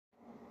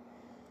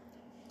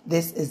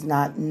This is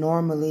not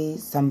normally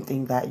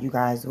something that you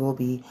guys will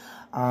be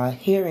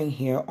hearing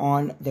here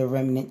on the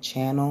Remnant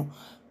channel,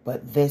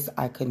 but this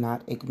I could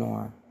not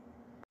ignore.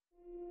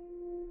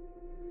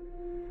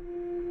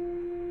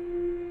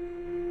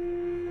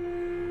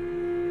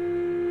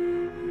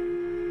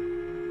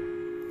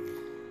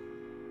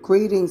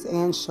 Greetings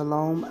and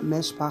shalom,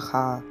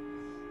 mishpacha.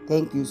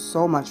 Thank you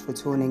so much for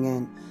tuning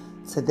in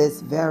to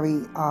this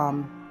very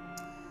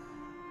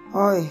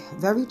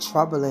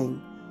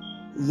troubling,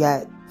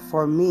 yet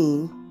for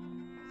me,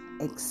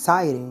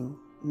 exciting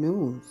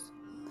news.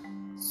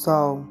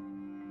 So,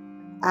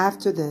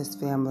 after this,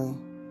 family,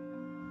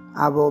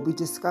 I will be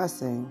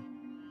discussing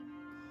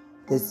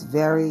this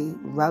very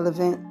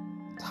relevant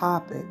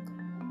topic.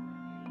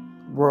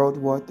 World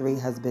War III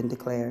has been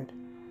declared.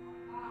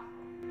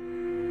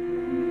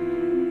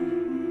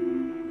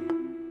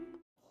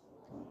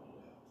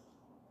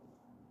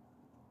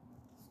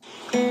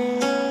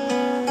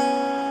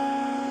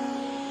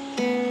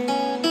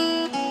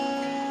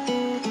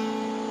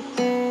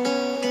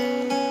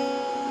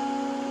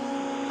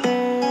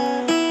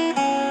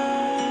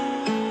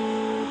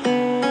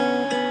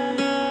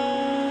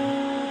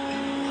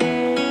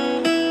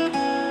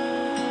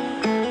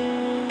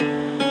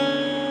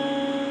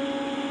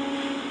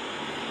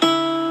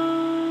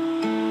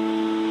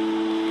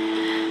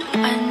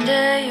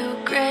 Under your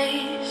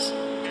grace,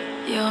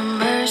 your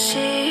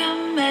mercy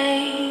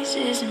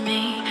amazes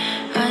me.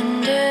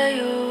 Under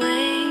your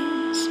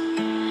wings,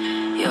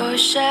 your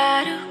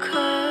shadow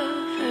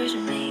covers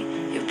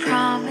me. Your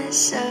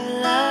promise of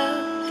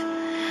love,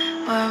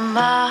 where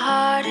my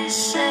heart is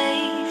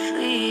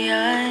safely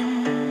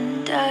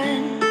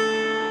undone.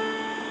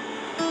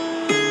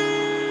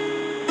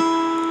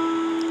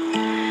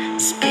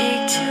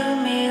 Speak to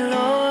me,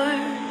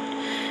 Lord,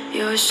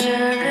 your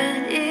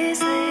servant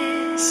is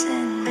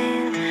listening.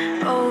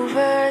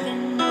 Over the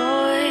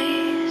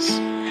noise,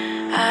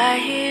 I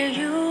hear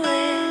you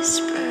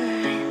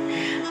whispering.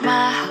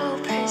 My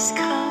hope has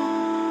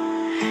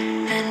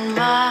come, and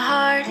my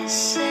heart is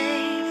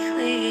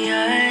safely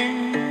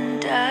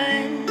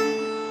undone.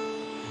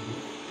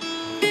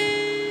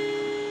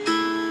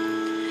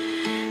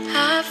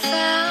 I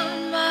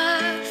found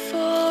my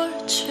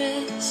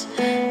fortress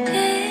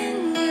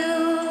in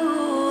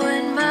you,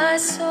 and my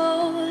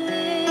soul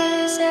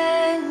is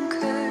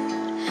anchored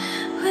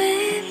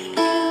with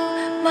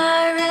you.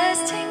 My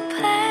resting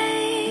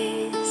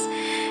place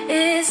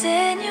is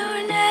in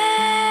your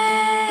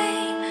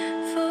name,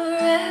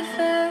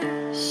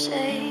 forever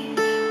safe.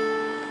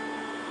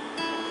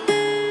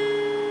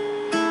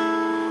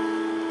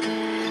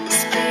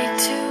 Speak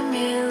to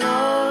me,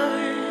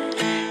 Lord,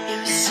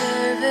 your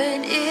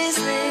servant is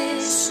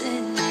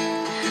listening.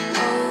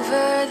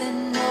 Over the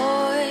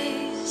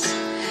noise,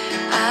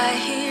 I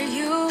hear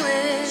you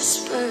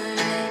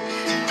whispering.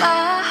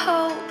 My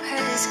hope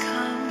has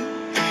come,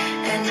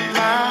 and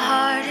my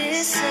heart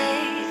is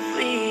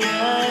safely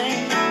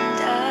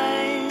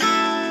undone.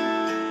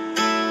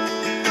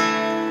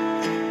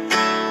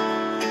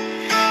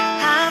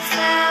 I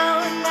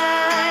found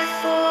my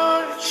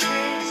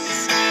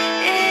fortress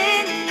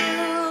in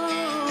you,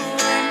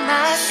 and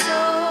my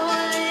soul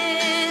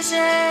is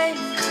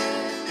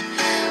anchored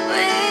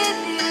with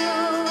you.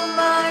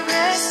 My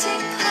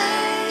resting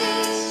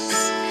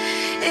place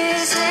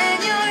is in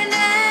your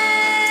name.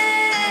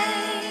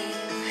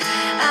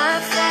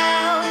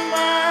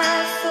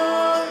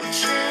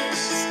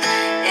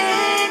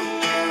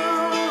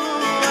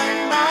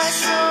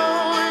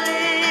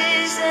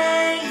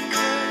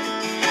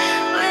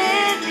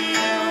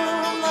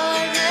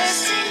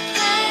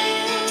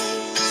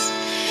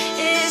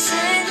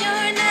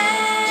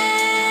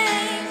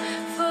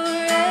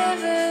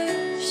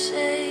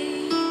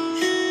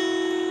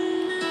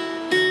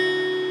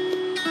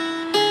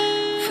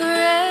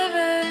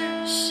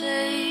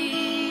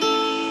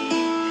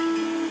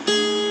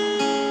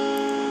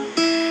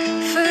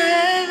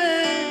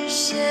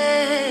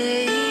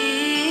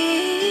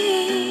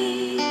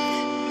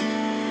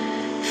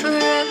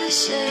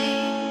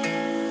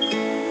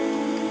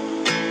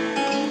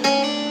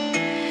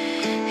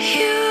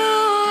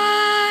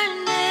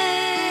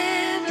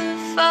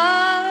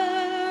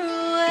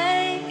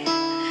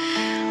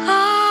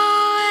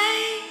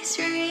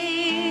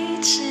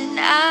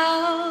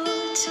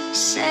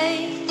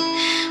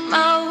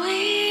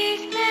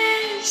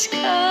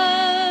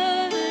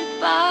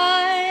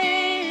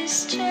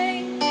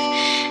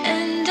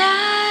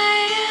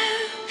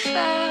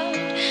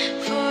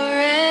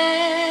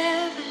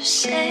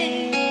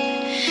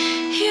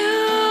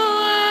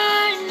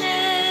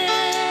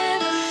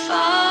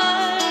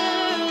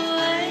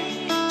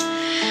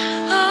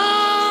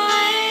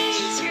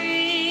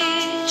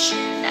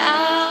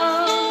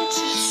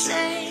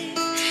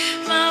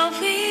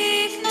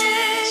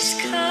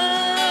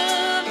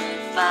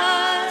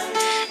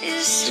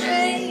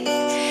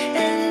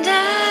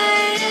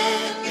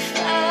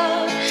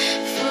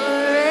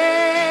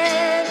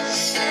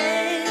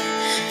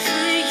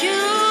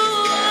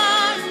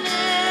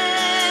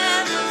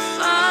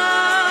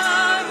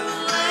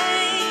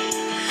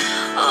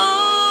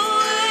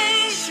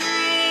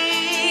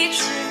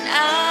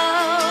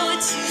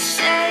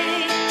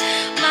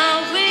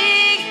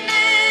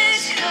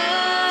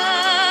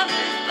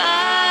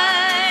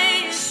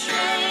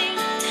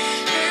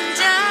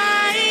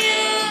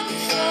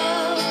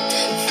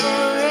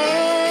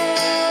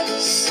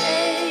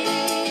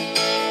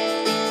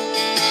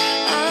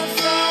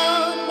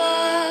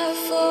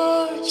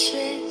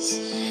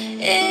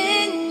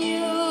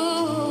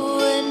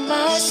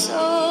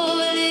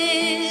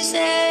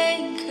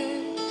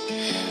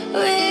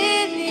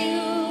 With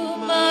you,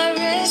 my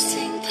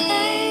resting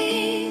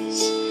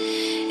place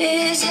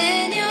is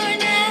in your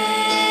name.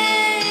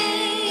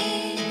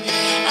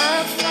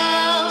 I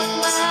found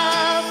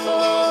my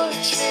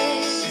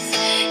fortress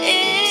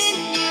in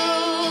you,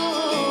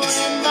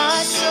 and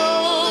my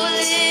soul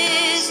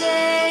is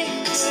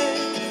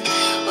anchored.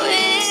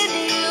 With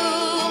you,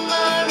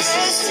 my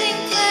resting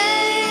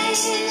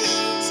place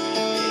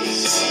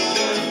is in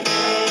your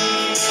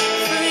name.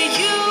 For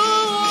you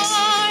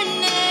are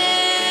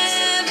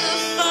never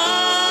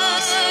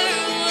far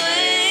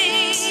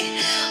away,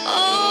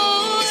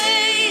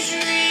 always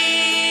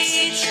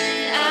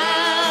reaching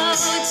out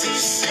to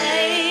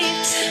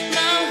save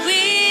my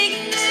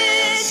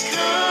weakness,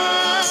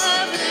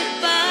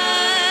 covered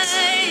by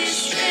your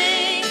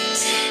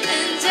strength,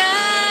 and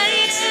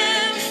I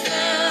am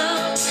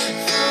found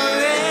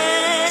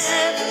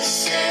forever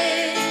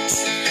safe.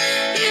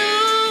 You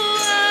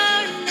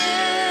are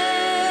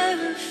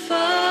never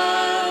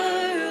far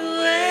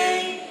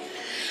away,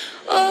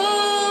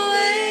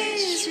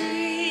 always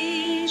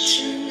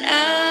reaching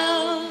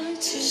out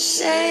to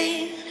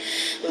save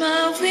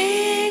my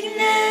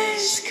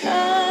weakness,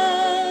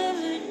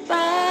 covered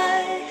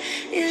by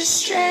your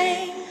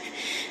strength,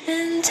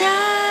 and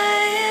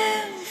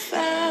I am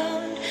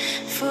found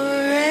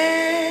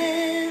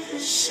forever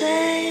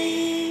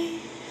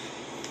safe.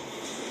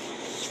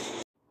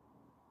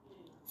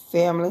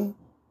 Family,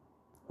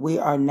 we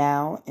are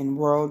now in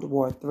World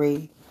War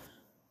III.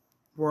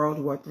 World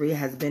War III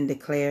has been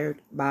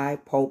declared by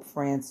Pope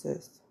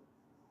Francis.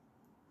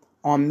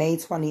 On May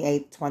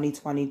 28,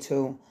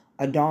 2022,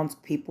 a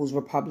Donetsk People's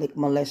Republic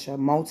militia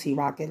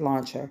multi-rocket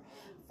launcher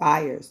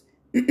fires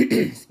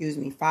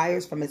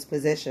from its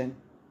position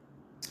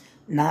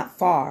not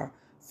far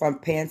from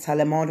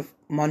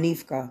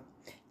Pantelemonivka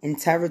in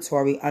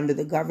territory under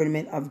the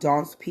government of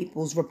Donetsk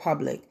People's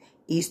Republic,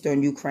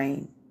 eastern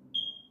Ukraine.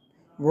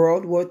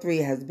 World War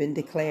III has been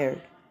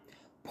declared.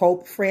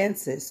 Pope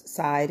Francis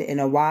sighed in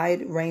a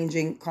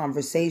wide-ranging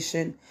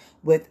conversation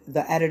with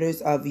the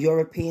editors of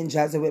European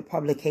Jesuit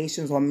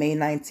publications on May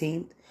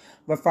 19th,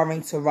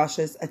 referring to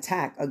Russia's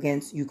attack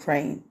against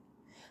Ukraine.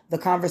 The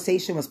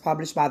conversation was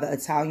published by the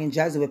Italian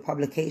Jesuit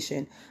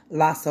publication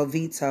La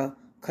Salvita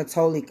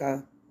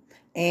Cattolica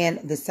and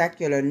the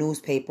secular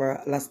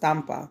newspaper La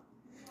Stampa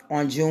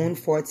on June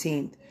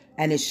 14th,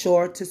 and is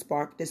sure to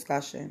spark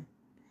discussion.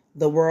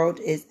 The world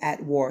is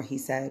at war, he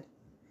said.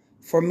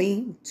 For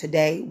me,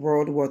 today,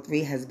 World War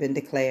III has been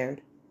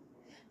declared.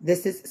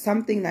 This is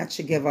something that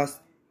should give us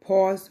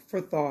pause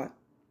for thought.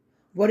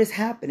 What is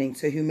happening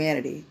to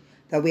humanity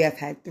that we have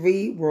had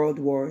 3 world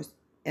wars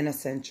in a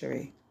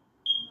century?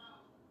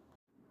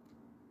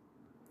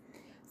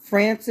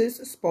 Francis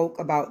spoke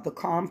about the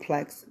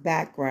complex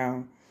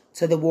background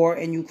to the war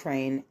in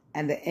Ukraine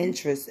and the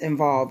interests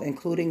involved,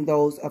 including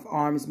those of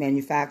arms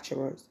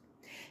manufacturers.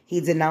 He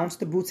denounced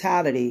the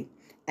brutality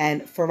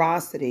and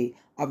ferocity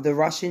of the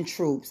Russian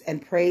troops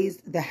and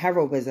praised the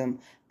heroism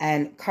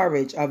and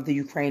courage of the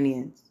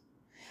Ukrainians.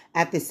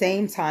 At the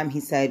same time, he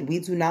said, we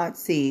do not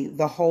see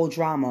the whole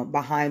drama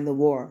behind the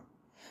war,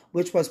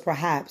 which was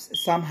perhaps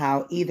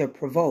somehow either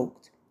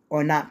provoked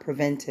or not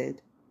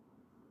prevented.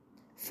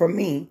 For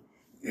me,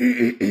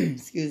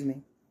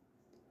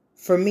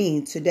 For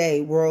me,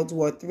 today, World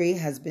War III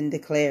has been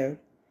declared.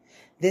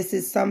 This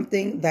is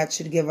something that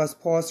should give us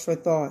pause for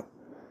thought.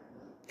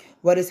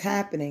 What is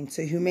happening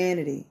to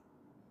humanity?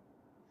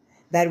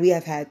 That we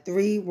have had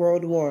 3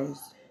 world wars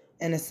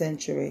in a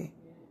century.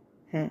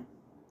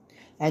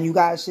 And you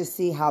guys should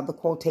see how the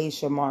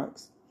quotation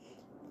marks,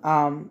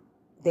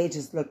 they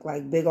just look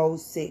like big old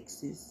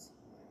 6s.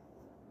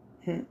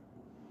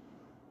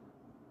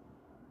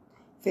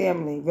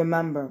 Family,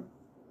 remember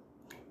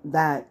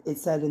that it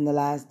said in the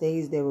last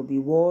days there will be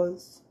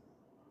wars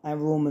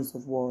and rumors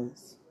of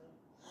wars.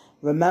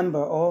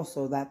 Remember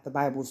also that the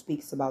Bible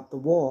speaks about the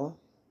war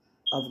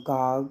of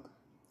Gog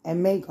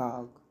and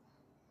Magog.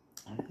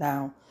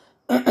 Now,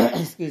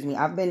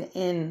 I've been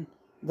in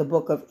the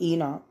book of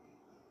Enoch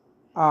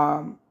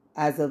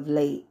as of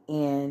late,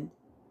 and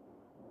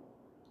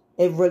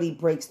it really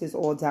breaks this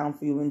all down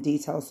for you in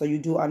detail, so you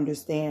do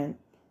understand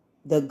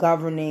the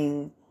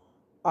governing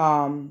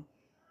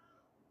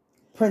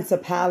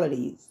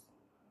principalities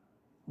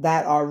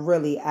that are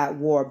really at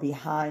war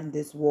behind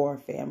this war,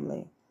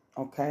 family.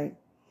 Okay?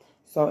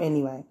 So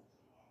anyway,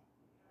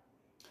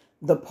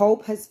 the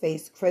Pope has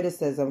faced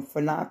criticism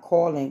for not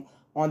calling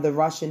on the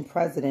Russian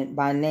president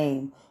by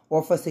name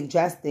or for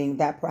suggesting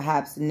that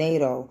perhaps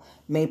NATO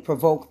may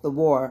provoke the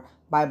war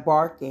by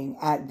barking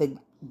at the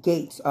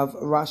gates of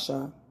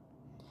Russia.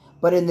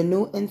 But in the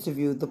new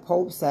interview, the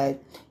Pope said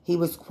he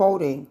was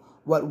quoting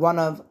what one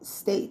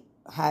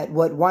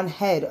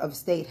head of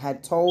state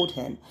had told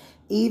him.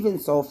 Even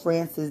so,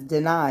 Francis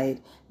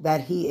denied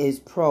that he is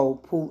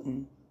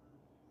pro-Putin.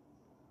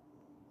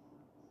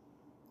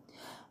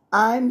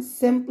 I'm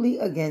simply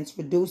against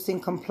reducing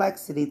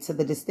complexity to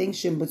the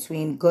distinction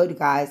between good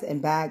guys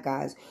and bad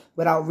guys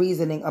without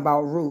reasoning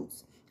about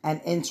roots and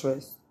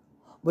interests,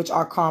 which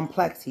are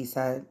complex, he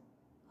said.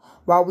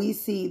 While we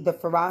see the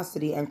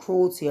ferocity and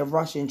cruelty of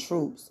Russian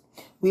troops,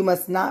 we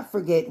must not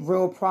forget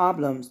real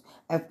problems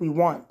if we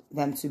want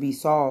them to be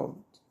solved.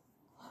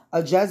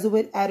 A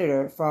Jesuit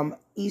editor from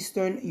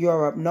Eastern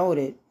Europe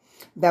noted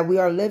that we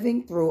are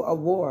living through a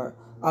war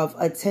of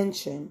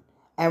attention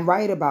and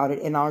write about it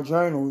in our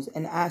journals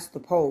and ask the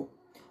Pope,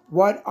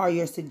 what are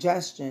your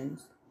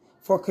suggestions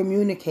for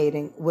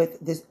communicating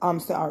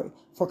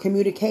for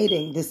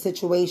communicating the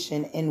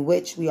situation in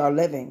which we are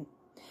living?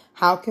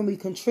 How can we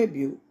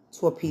contribute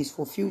to a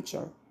peaceful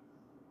future?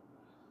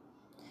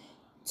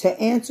 To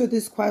answer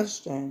this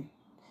question,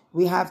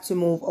 we have to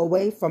move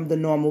away from the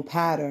normal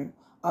pattern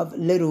of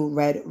Little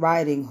Red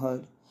Riding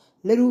Hood.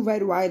 Little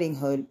Red Riding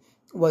Hood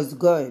was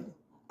good,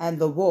 and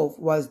the wolf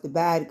was the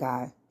bad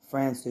guy,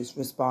 Francis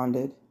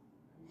responded.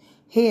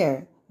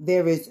 Here,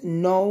 there is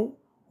no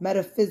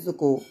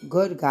metaphysical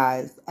good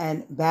guys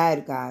and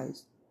bad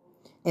guys.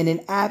 In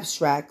an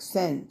abstract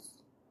sense,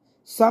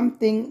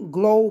 something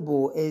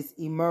global is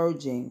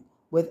emerging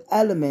with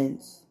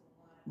elements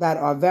that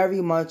are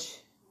very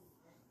much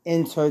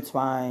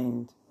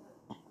intertwined.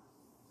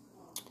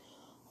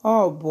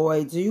 Oh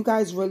boy, do you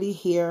guys really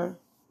hear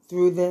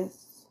through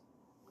this?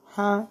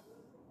 Huh?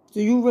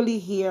 Do you really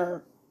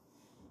hear?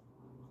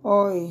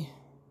 Oi.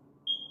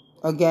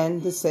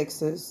 Again, the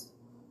sixes.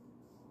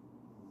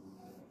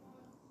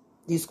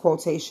 These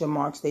quotation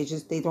marks, they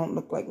don't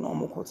look like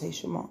normal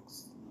quotation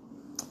marks.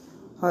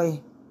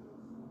 Hey,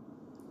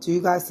 do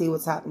you guys see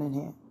what's happening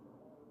here?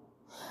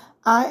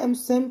 I am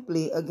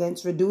simply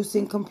against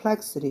reducing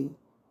complexity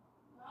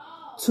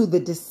to the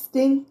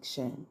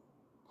distinction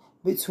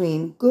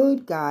between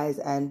good guys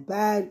and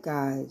bad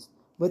guys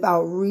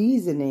without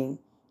reasoning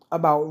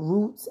about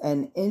roots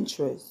and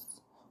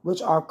interests,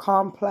 which are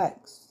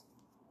complex,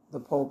 the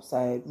Pope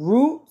said.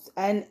 Roots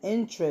and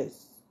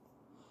interests.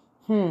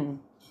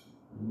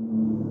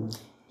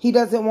 He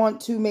doesn't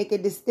want to make a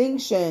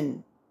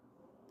distinction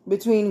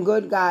between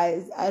good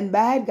guys and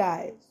bad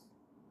guys.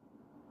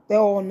 They're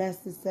all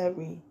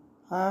necessary,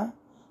 huh?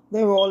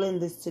 They're all in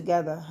this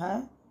together,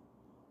 huh?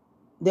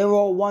 They're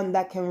all one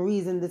that can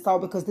reason this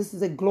out because this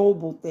is a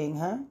global thing,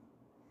 huh?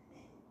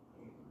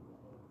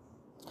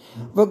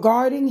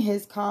 Regarding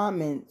his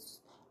comments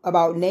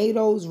about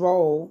NATO's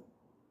role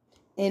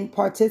in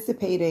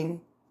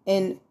precipitating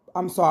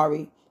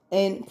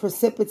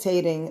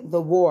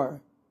the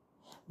war,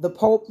 the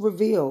Pope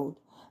revealed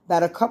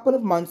that a couple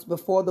of months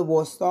before the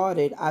war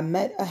started, I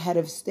met a head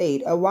of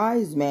state, a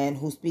wise man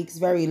who speaks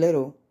very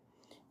little,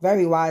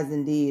 very wise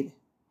indeed.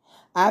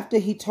 After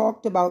he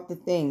talked about the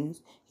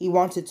things he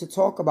wanted to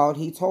talk about,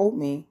 he told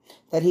me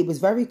that he was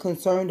very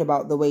concerned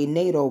about the way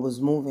NATO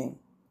was moving.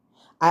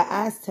 I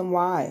asked him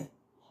why,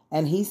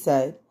 and he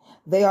said,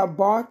 they are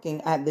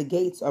barking at the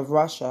gates of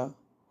Russia.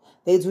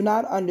 They do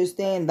not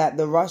understand that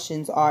the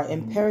Russians are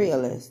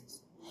imperialists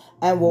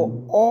and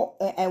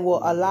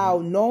will allow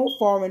no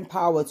foreign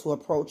power to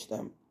approach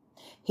them.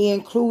 He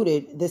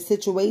included the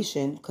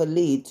situation could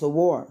lead to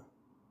war.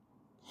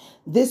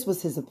 This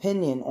was his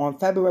opinion on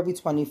February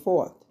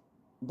 24th.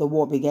 The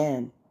war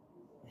began.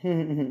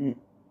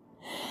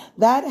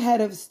 That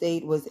head of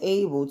state was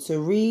able to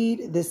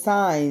read the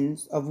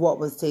signs of what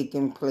was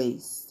taking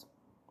place.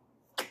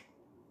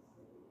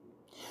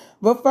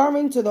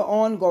 Referring to the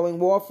ongoing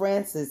war,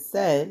 Francis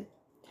said,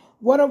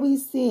 What we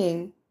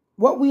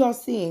are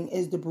seeing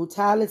is the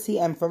brutality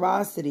and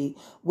ferocity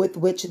with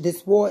which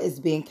this war is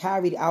being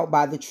carried out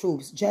by the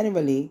troops,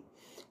 generally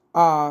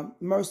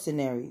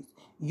mercenaries,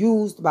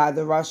 used by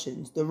the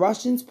Russians. The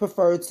Russians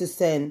prefer to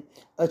send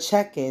a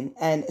Chechen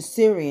and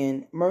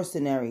Syrian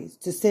mercenaries,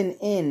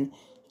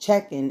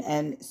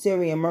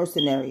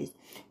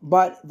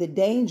 But the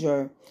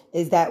danger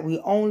is that we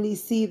only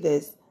see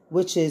this,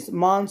 which is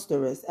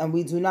monstrous, and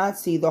we do not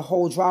see the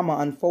whole drama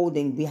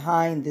unfolding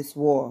behind this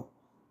war.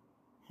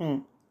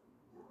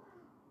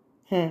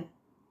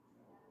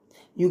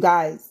 You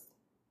guys,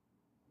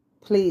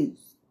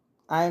 please,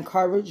 I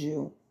encourage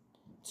you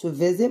to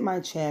visit my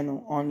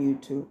channel on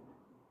YouTube.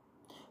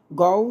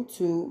 Go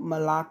to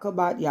Malaka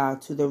Batya,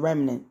 to the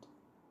Remnant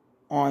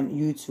on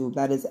YouTube.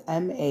 That is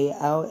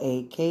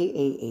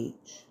Malakah.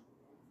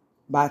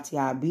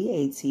 Batya,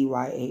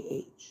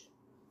 Batyah,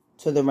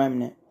 to the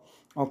Remnant.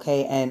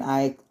 Okay, and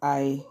I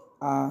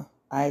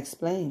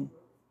explain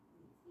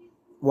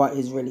what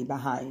is really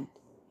behind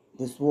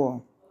this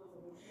war,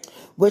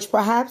 which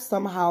perhaps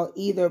somehow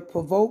either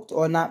provoked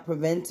or not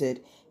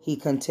prevented, he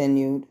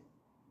continued.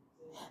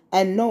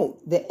 And note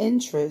the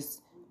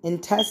interest in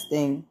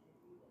testing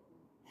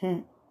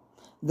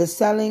the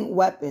selling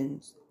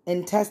weapons,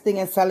 in testing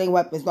and selling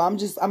weapons. No,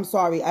 I'm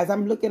sorry. As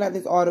I'm looking at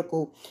this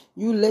article,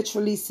 you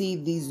literally see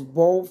these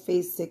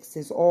bold-faced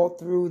sixes all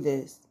through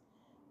this.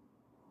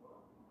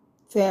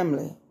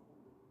 Family,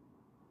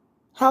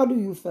 how do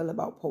you feel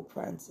about Pope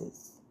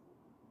Francis?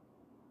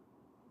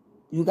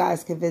 You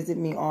guys can visit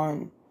me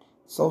on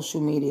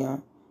social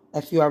media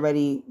if you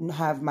already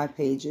have my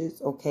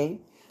pages, okay?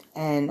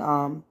 And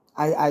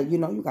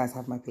you guys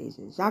have my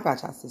pages. Y'all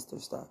got y'all sister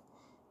stuff.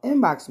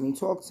 Inbox me,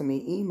 talk to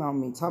me, email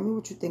me, tell me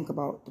what you think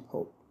about the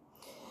Pope.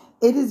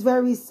 It is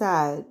very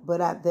sad,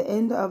 but at the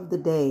end of the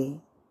day,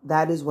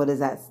 that is what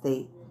is at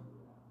stake.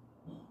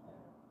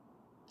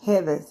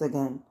 Hear this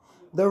again.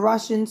 The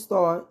Russians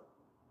thought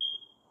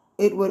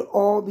it would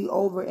all be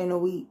over in a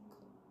week,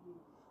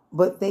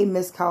 but they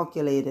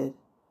miscalculated.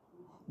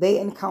 They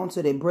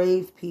encountered a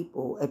brave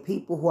people, a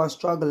people who are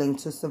struggling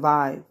to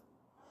survive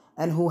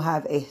and who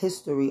have a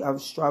history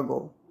of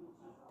struggle.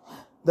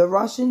 The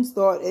Russians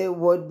thought it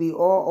would be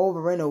all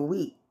over in a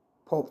week,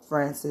 Pope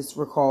Francis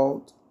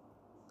recalled.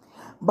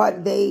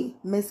 But they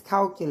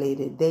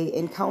miscalculated. They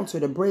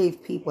encountered a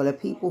brave people, a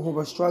people who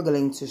were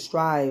struggling to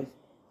strive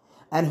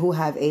and who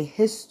have a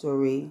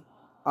history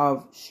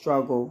of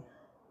struggle.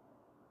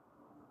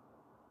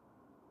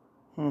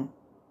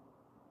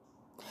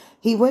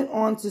 He went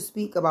on to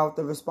speak about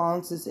the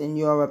responses in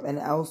Europe and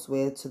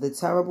elsewhere to the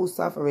terrible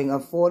suffering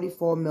of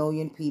 44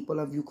 million people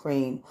of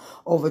Ukraine,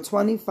 over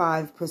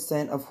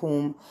 25% of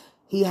whom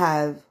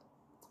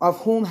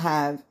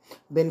have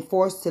been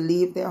forced to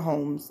leave their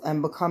homes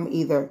and become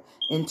either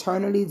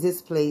internally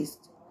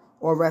displaced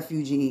or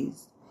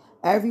refugees.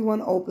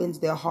 Everyone opens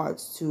their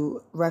hearts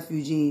to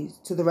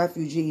the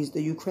refugees,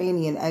 the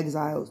Ukrainian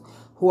exiles,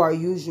 who are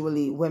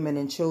usually women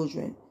and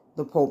children,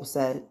 the Pope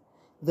said.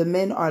 The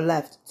men are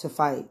left to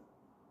fight.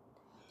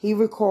 He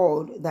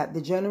recalled that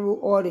the general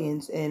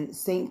audience in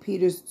St.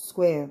 Peter's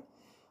Square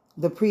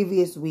the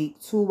previous week,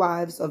 2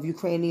 wives of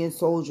Ukrainian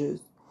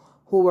soldiers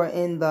who were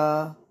in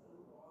the,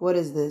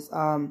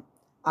 Azovstal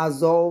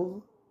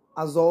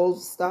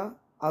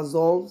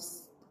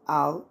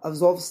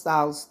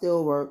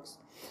steelworks,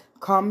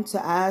 come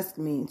to ask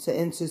me to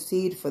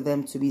intercede for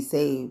them to be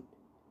saved.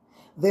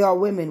 They are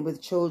women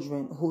with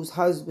children whose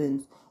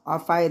husbands are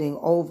fighting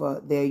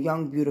over their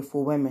young,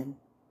 beautiful women.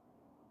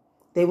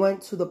 They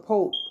went to the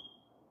Pope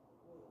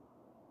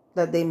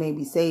that they may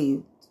be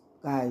saved,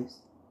 guys.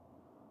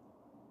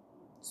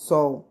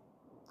 So,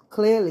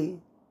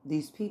 clearly,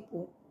 these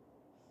people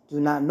do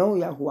not know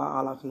Yahuwah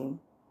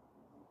Elohim.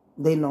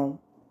 They know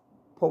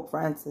Pope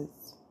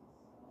Francis.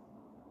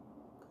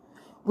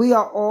 We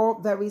are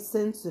all very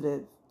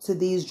sensitive to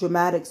these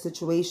dramatic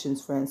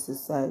situations, Francis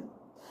said.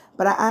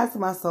 But I ask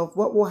myself,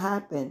 what will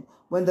happen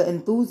when the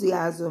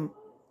enthusiasm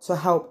to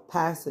help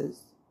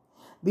passes?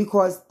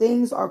 Because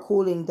things are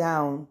cooling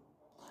down,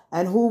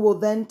 and who will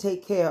then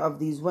take care of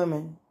these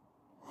women?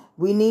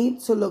 We need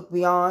to look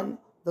beyond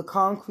the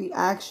concrete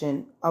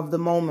action of the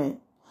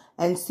moment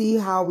and see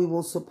how we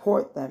will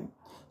support them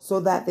so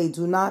that they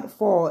do not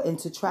fall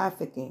into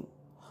trafficking,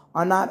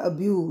 are not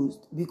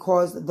abused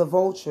because the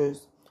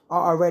vultures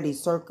are already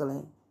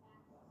circling.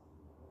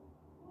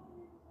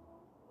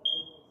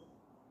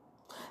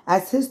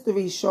 As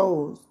history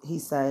shows, he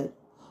said,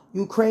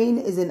 Ukraine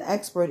is an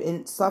expert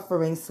in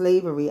suffering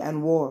slavery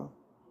and war.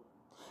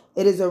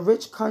 It is a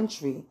rich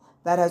country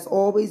that has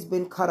always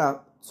been cut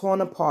up, torn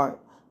apart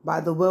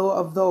by the will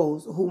of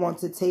those who want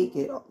to take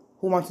it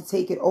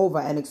over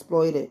and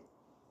exploit it.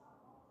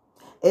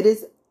 It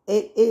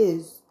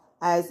is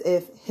as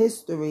if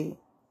history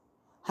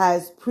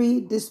has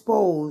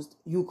predisposed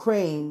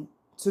Ukraine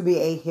to be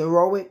a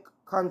heroic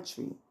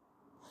country.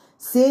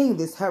 Seeing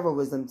this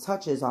heroism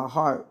touches our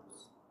hearts.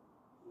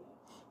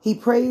 He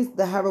praised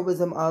the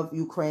heroism of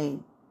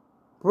Ukraine.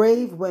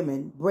 Brave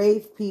women,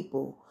 brave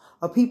people,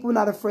 a people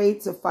not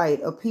afraid to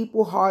fight, a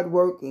people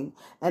hardworking,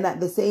 and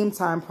at the same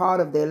time proud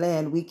of their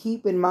land. We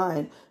keep in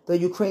mind the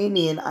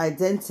Ukrainian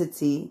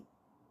identity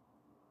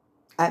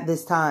at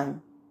this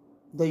time.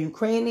 The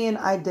Ukrainian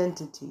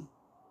identity.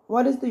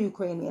 What is the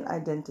Ukrainian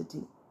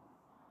identity?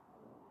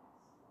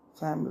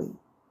 Family.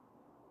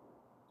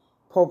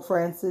 Pope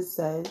Francis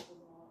said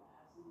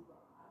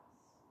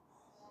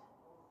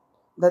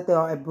that they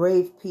are a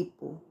brave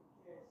people,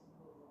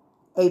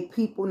 a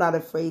people not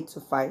afraid to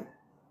fight,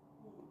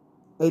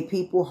 a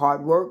people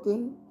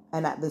hardworking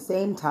and at the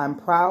same time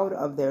proud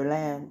of their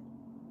land.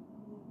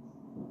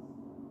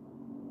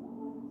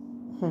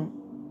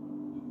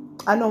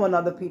 I know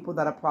another people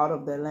that are proud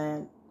of their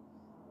land,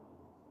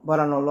 but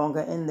are no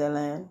longer in their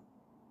land.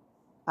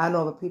 I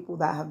know the people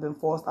that have been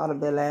forced out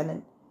of their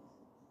land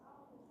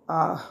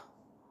and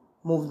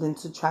moved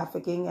into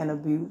trafficking and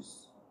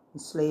abuse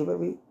and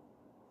slavery.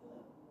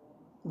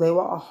 They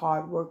were a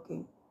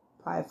hardworking,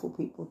 prideful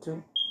people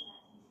too.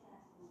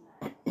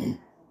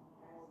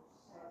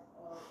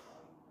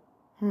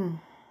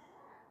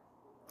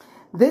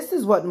 This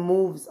is what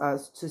moves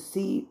us to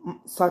see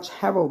such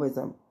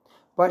heroism.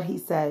 But he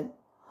said,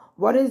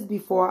 what is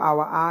before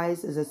our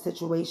eyes is a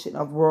situation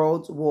of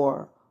world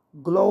war,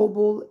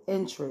 global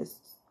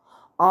interests,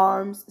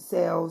 arms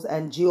sales,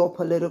 and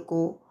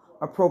geopolitical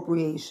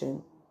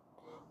appropriation,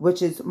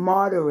 which is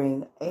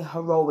martyring a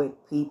heroic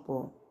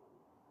people.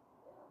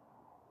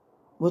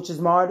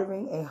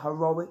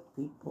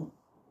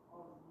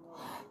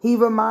 He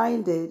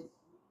reminded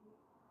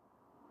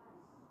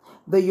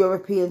the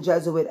European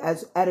Jesuit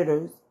as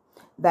editors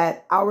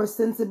that our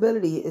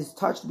sensibility is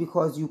touched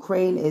because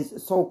Ukraine is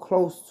so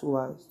close to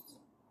us.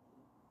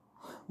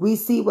 We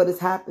see what is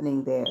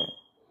happening there.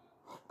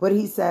 But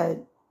he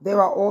said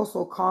there are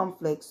also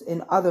conflicts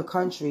in other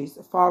countries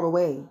far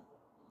away.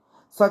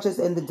 such as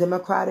in the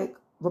Democratic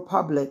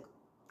Republic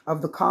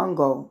of the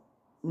Congo,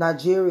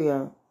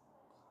 Nigeria,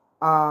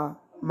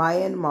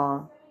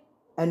 Myanmar,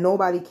 and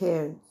nobody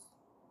cares.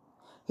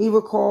 He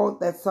recalled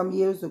that some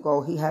years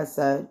ago he had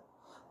said,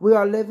 "We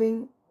are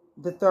living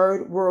the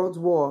Third World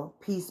War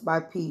piece by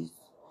piece."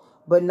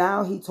 But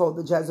now he told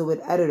the Jesuit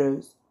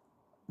editors,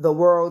 "The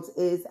world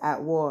is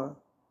at war."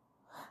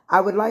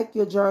 "I would like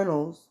your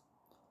journals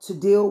to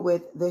deal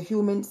with the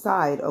human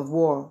side of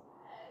war,"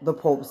 the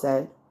Pope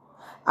said.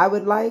 "I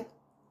would like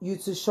you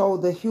to show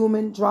the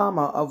human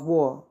drama of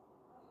war.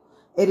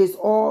 It is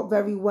all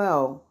very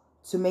well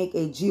to make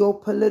a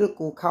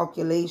geopolitical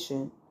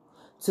calculation,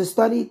 to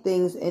study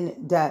things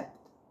in depth.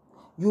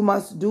 You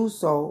must do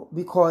so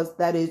because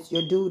that is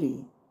your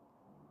duty.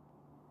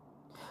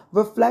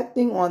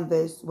 Reflecting on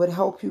this would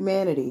help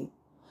humanity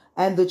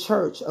and the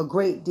church a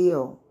great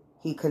deal,"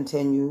 he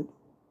continued.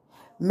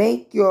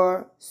 "Make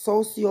your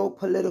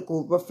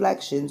socio-political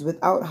reflections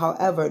without,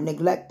 however,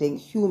 neglecting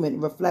human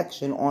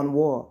reflection on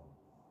war."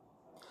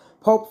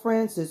 Pope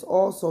Francis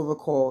also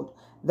recalled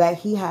that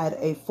he had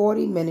a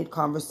 40-minute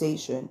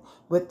conversation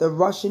with the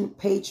Russian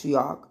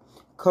Patriarch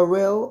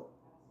Kirill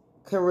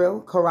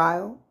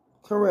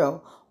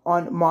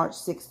on March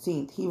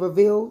 16th. He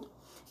revealed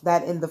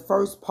that in the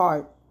first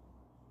part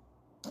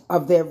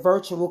of their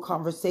virtual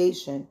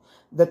conversation,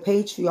 the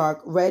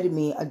Patriarch read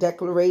me a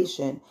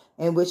declaration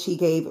in which he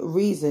gave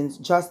reasons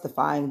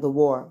justifying the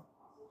war.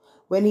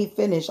 When he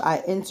finished,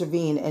 I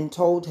intervened and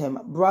told him,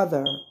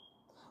 "Brother,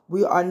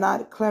 we are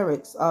not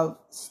clerics of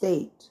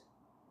state.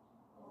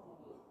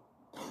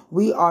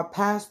 We are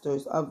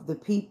pastors of the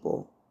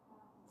people,"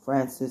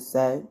 Francis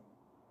said.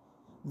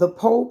 The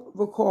Pope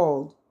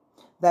recalled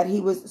that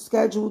he was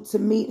scheduled to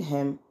meet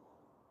him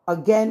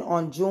again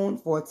on June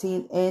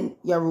 14th in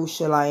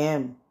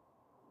Jerusalem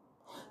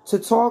to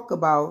talk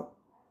about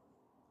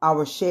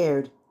our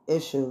shared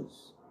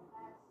issues.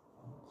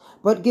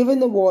 But given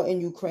the war in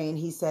Ukraine,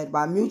 he said,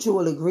 by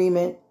mutual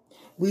agreement,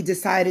 we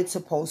decided to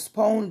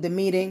postpone the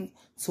meeting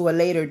to a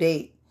later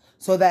date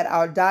so that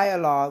our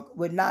dialogue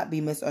would not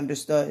be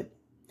misunderstood.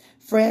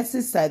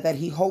 Francis said that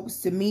he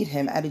hopes to meet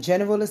him at a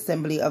General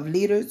Assembly of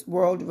Leaders,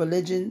 World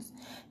Religions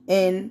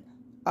in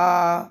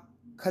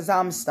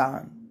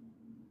Kazakhstan.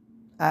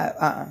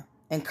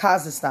 In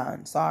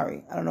Kazakhstan,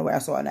 sorry. I don't know where I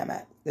saw an M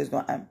at. There's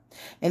no M.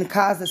 In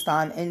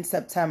Kazakhstan in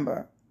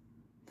September.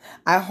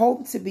 I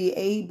hope to be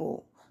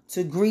able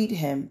to greet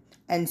him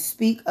and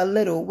speak a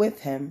little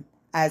with him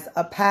as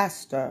a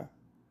pastor,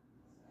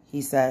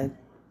 he said.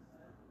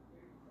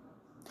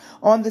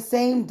 On the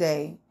same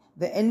day,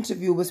 the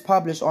interview was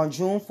published on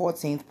June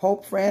 14th.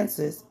 Pope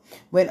Francis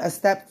went a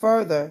step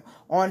further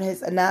on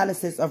his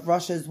analysis of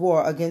Russia's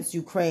war against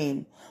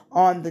Ukraine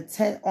on the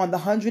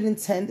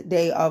 110th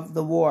day of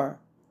the war.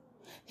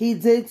 He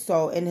did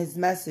so in his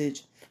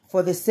message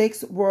for the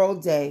 6th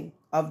World Day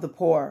of the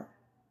Poor.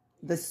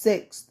 The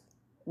 6th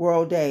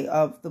World Day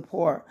of the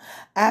Poor.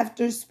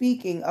 After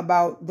speaking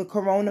about the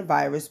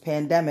coronavirus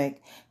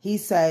pandemic, he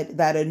said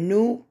that a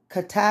new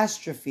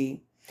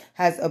catastrophe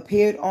has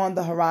appeared on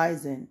the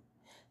horizon,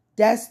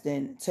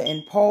 destined to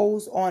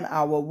impose on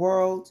our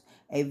world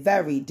a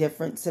very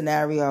different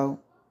scenario.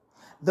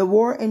 The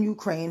war in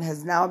Ukraine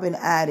has now been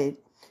added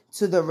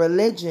to the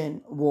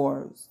regional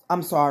wars.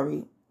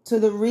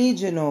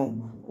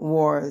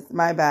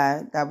 My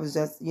bad. That was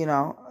just,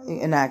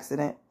 an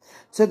accident.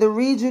 To the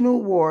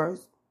regional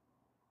wars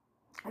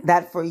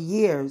that for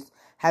years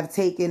have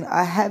taken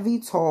a heavy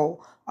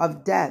toll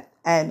of death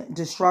and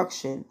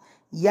destruction.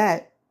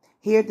 Yet,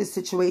 here the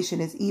situation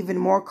is even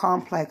more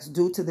complex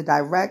due to the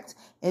direct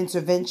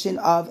intervention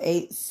of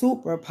a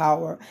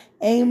superpower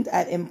aimed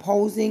at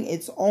imposing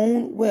its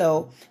own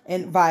will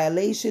in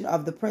violation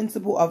of the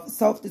principle of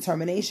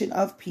self-determination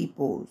of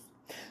peoples.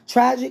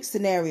 Tragic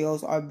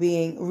scenarios are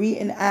being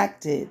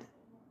reenacted,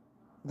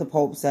 the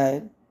Pope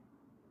said.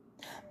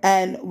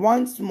 And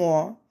once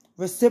more,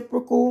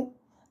 reciprocal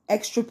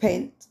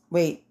extirpate.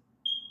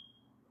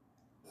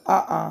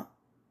 How's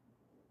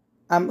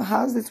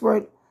this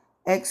word?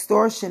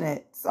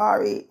 Extortionate.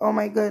 Sorry. Oh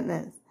my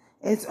goodness.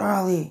 It's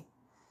early.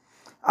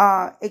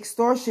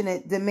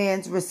 Extortionate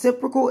demands,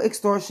 reciprocal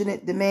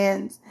extortionate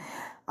demands,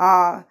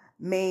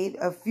 made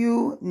a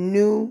few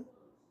new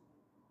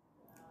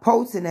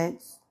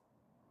potentates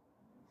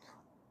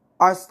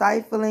are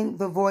stifling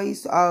the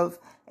voice of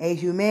a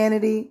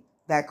humanity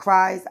that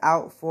cries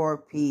out for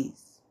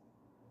peace.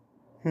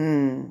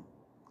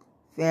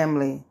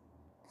 Family,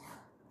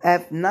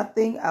 if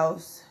nothing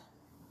else,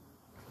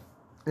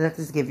 let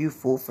this give you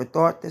food for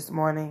thought this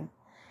morning.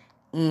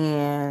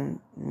 And,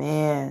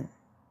 man,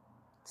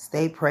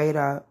 stay prayed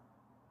up.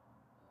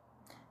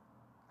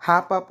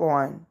 Hop up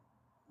on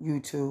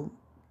YouTube.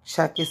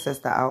 Check your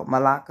sister out,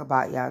 Malaka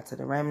Batya to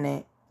the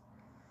Remnant.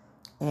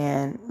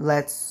 And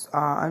let's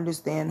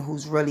understand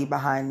who's really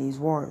behind these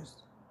wars.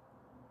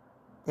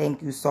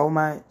 Thank you so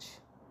much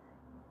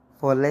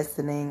for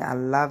listening. I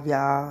love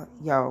y'all.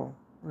 Yo,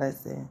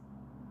 listen.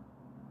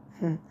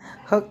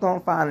 Hooked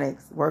on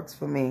Phonics works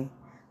for me.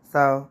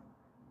 So,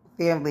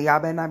 Family, y'all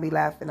better not be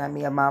laughing at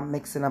me about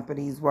mixing up of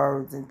these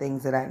words and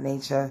things of that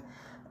nature.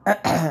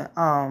 I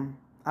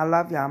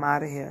love y'all. I'm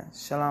out of here.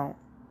 Shalom.